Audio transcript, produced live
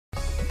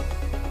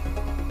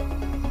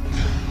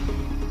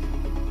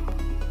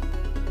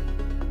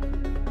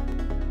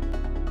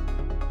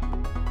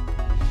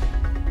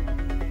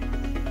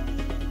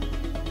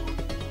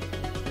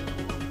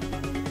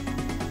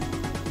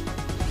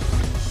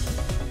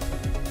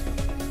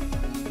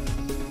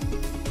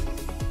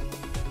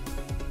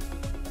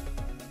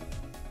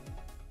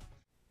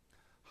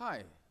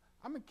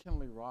I'm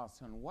McKinley Ross,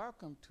 and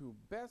welcome to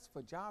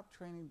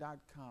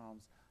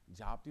bestforjobtraining.com's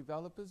Job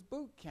Developers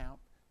Boot Camp,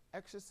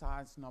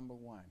 exercise number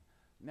 1.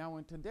 Now,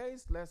 in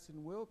today's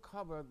lesson, we'll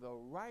cover the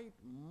right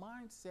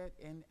mindset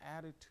and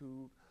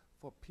attitude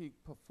for peak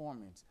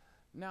performance.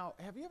 Now,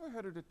 have you ever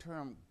heard of the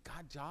term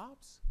 "got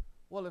jobs"?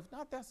 Well, if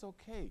not, that's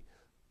okay,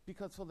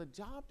 because for the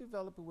job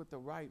developer with the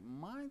right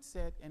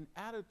mindset and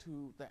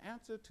attitude, the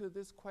answer to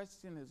this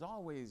question is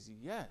always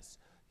yes,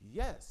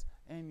 yes,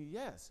 and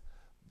yes.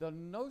 The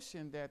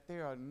notion that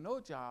there are no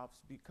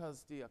jobs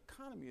because the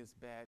economy is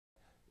bad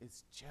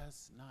is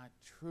just not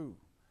true.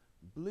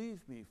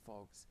 Believe me,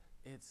 folks,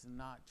 it's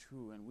not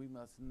true, and we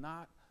must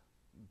not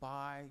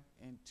buy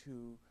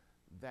into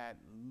that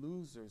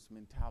loser's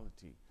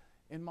mentality.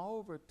 In my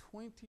over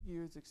 20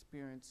 years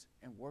experience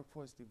in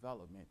workforce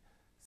development,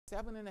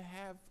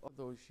 7.5 of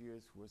those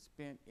years were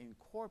spent in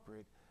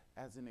corporate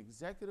as an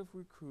executive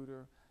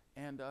recruiter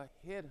and a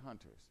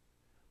headhunter.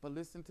 But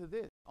listen to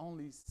this,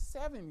 only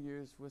 7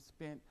 years were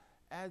spent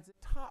as a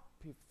top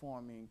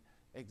performing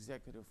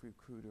executive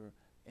recruiter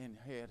and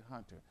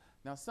headhunter.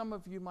 Now, some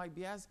of you might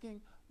be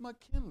asking,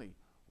 McKinley,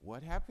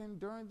 what happened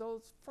during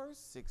those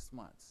first 6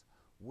 months?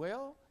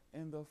 Well,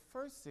 in the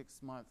first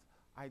 6 months,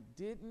 I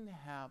didn't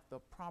have the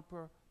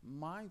proper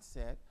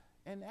mindset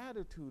and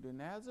attitude,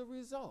 and as a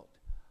result,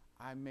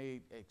 I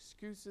made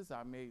excuses,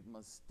 I made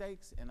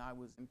mistakes, and I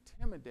was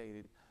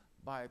intimidated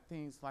by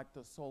things like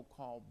the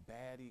so-called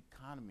bad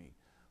economy.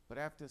 But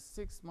after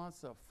 6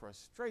 months of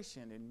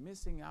frustration and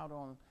missing out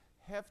on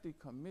hefty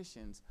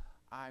commissions,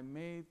 I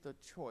made the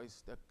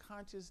choice, the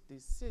conscious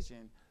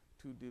decision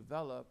to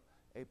develop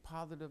a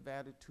positive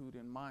attitude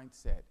and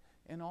mindset.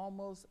 And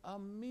almost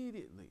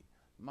immediately,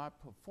 my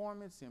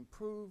performance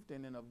improved,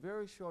 and in a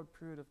very short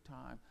period of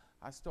time,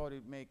 I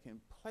started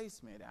making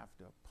placement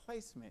after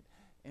placement.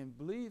 And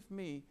believe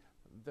me,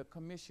 the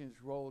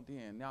commissions rolled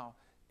in. Now,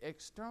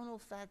 external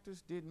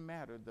factors didn't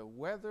matter. The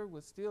weather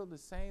was still the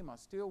same. I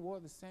still wore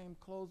the same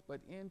clothes,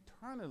 but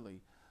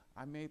internally,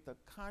 I made the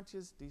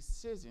conscious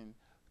decision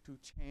to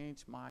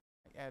change my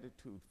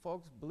attitude.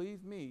 Folks,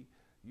 believe me,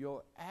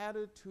 your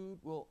attitude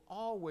will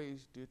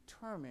always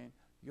determine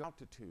your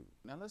altitude.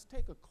 Now, let's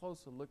take a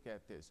closer look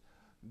at this.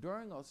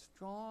 During a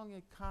strong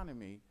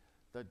economy,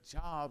 the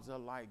jobs are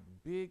like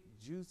big,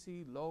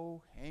 juicy,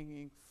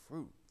 low-hanging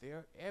fruit.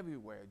 They're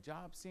everywhere.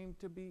 Jobs seem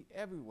to be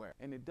everywhere,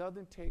 and it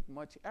doesn't take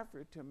much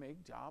effort to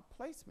make job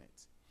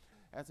placements.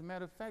 As a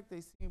matter of fact,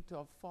 they seem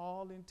to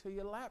fall into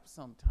your lap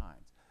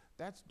sometimes.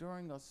 That's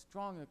during a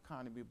strong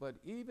economy, but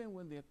even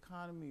when the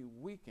economy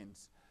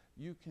weakens,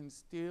 you can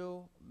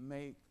still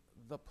make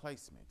the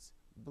placements.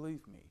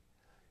 Believe me,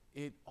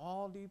 it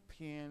all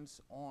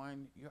depends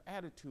on your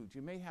attitude.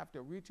 You may have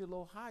to reach a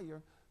little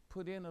higher,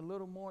 put in a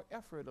little more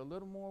effort, a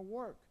little more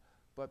work,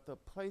 but the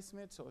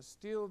placements are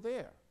still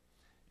there.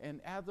 And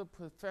as a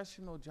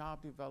professional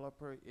job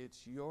developer,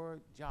 it's your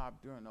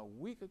job during a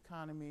weak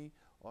economy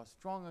or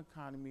strong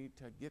economy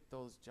to get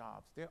those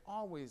jobs. They're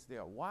always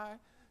there. Why?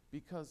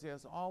 Because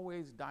there's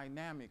always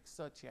dynamics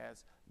such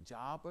as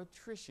job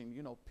attrition.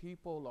 You know,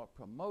 people are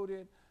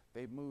promoted,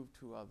 they move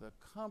to other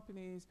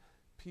companies,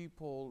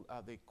 people,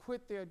 they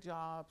quit their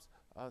jobs,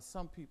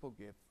 some people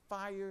get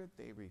fired,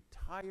 they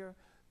retire.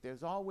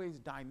 There's always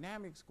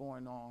dynamics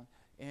going on,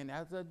 and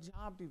as a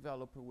job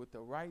developer with the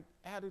right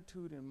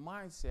attitude and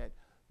mindset,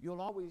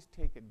 you'll always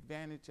take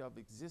advantage of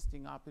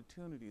existing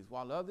opportunities.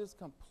 While others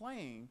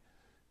complain,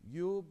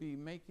 you'll be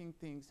making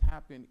things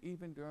happen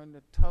even during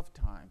the tough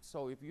times.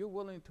 So if you're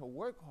willing to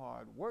work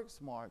hard, work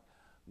smart,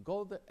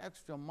 go the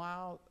extra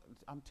mile,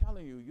 I'm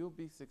telling you, you'll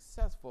be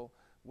successful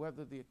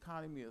whether the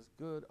economy is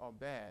good or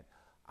bad.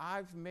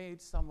 I've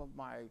made some of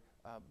my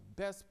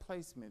best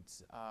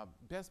placements,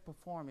 best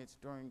performance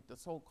during the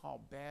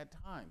so-called bad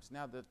times.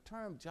 Now, the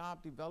term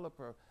job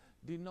developer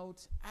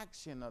denotes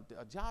action.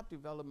 A job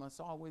developer must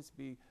always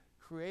be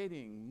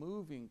creating,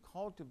 moving,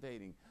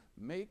 cultivating,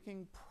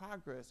 making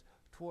progress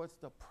towards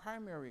the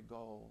primary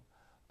goal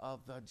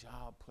of the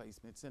job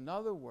placements. In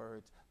other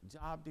words,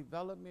 job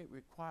development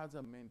requires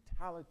a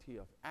mentality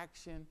of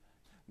action.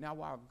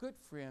 Now, our good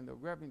friend, the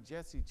Reverend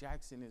Jesse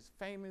Jackson, is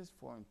famous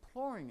for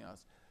imploring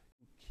us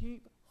to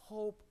keep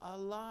hope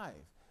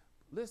alive.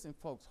 Listen,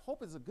 folks,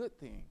 hope is a good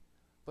thing,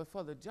 but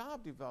for the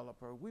job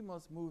developer, we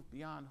must move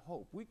beyond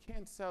hope. We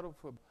can't settle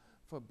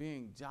for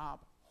being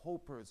job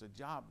hopers or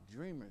job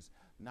dreamers,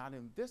 not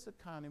in this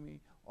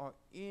economy or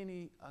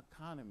any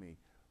economy.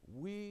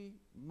 We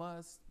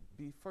must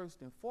be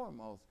first and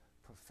foremost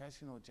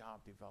professional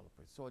job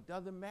developers. So it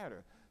doesn't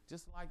matter,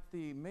 just like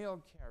the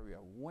mail carrier,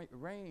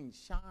 rain,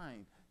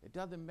 shine, it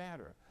doesn't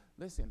matter.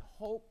 Listen,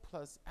 hope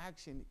plus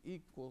action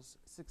equals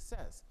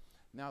success.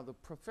 Now, the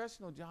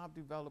professional job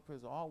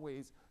developers are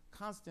always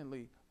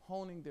constantly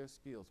honing their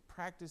skills,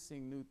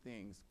 practicing new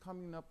things,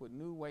 coming up with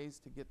new ways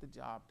to get the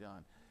job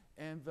done.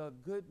 And the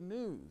good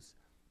news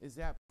is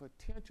that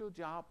potential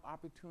job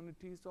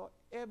opportunities are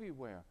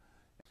everywhere.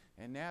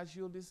 And as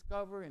you'll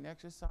discover in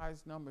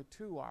exercise number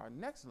 2, our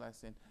next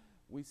lesson,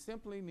 we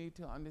simply need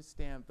to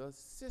understand the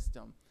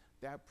system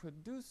that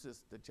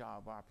produces the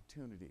job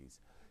opportunities.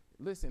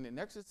 Listen, in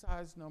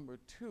exercise number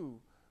 2,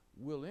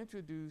 we'll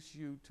introduce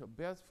you to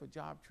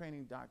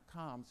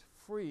bestforjobtraining.com's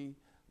free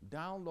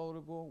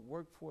downloadable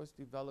workforce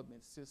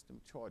development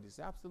system chart. It's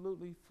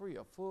absolutely free,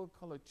 a full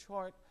color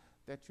chart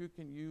that you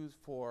can use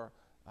for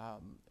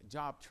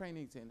job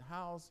trainings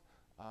in-house,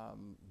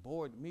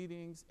 board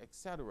meetings,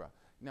 etc.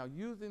 Now,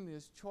 using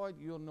this chart,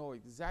 you'll know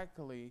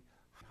exactly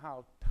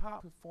how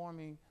top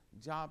performing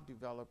job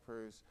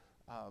developers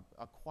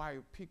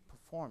acquire peak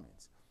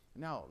performance.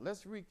 Now,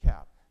 let's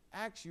recap.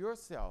 Ask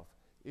yourself,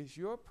 is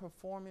your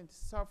performance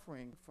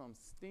suffering from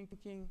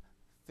stinking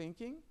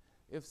thinking?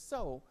 If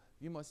so,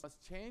 you must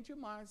change your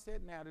mindset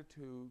and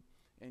attitude,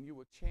 and you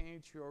will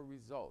change your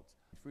results.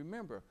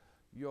 Remember,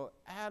 your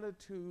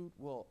attitude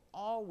will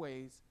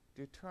always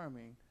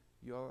determine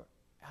your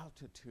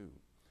altitude.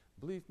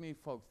 Believe me,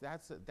 folks,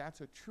 that's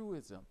a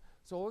truism.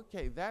 So,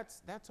 okay,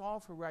 that's all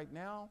for right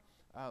now.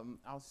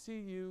 I'll see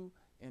you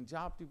in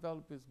Job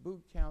Developers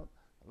Bootcamp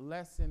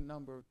lesson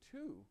number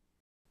 2.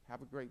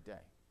 Have a great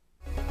day.